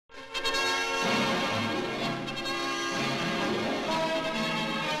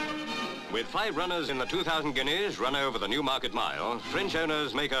With 5 runners in the 2,000 guineas run over the Newmarket mile, French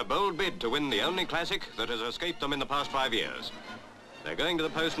owners make a bold bid to win the only classic that has escaped them in the past 5 years. They're going to the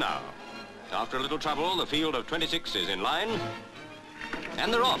post now. After a little trouble, the field of 26 is in line,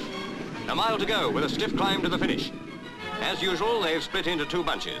 and they're off. A mile to go with a stiff climb to the finish. As usual, they've split into 2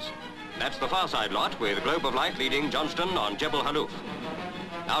 bunches. That's the far side lot, with Globe of Light leading Johnstone on Djebel-Hallouf.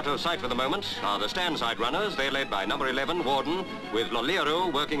 Out of sight for the moment are the stand side runners. They're led by number 11, Worden, with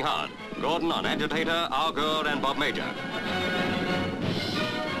Lollierou working hard. Gordon on Agitator, Argur and Bob Major.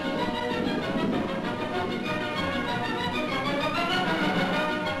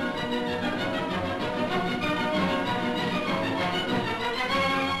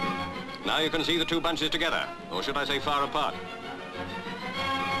 Now you can see the 2 bunches together, or should I say far apart.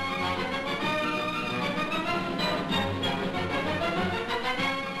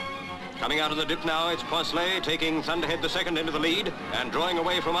 Coming out of the dip now, it's Poincelet taking Thunderhead II into the lead and drawing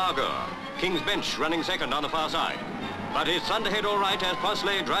away from Argur. King's Bench running second on the far side. But is Thunderhead all right as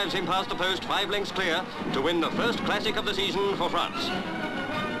Poincelet drives him past the post 5 lengths clear to win the first classic of the season for France?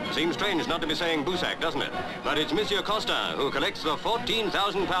 Seems strange not to be saying Boussac, doesn't it? But it's Monsieur Costa who collects the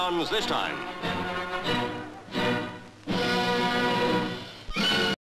 £14,000 this time.